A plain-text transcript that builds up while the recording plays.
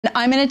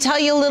I'm going to tell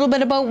you a little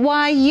bit about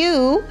why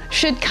you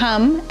should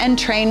come and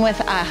train with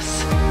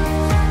us.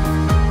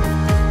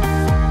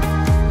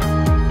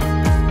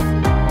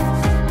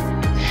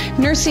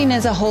 Nursing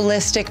is a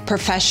holistic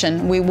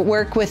profession. We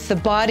work with the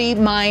body,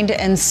 mind,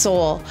 and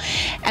soul.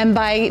 And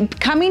by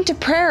coming to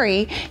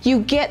Prairie, you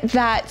get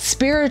that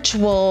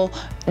spiritual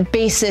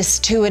basis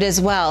to it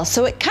as well.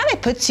 So it kind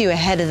of puts you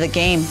ahead of the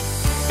game.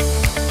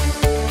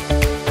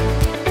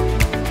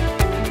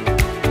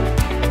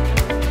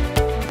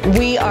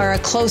 We are a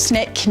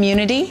close-knit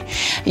community.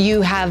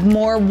 You have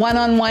more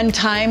one-on-one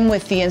time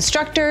with the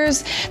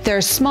instructors.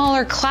 There's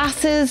smaller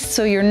classes,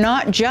 so you're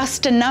not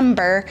just a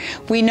number.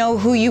 We know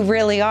who you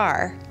really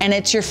are, and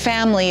it's your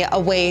family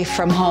away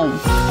from home.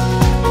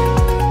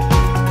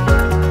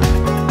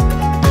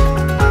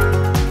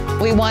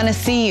 We want to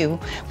see you.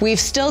 We've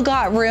still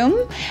got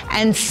room,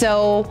 and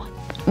so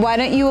why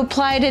don't you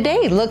apply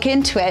today? Look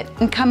into it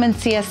and come and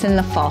see us in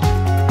the fall.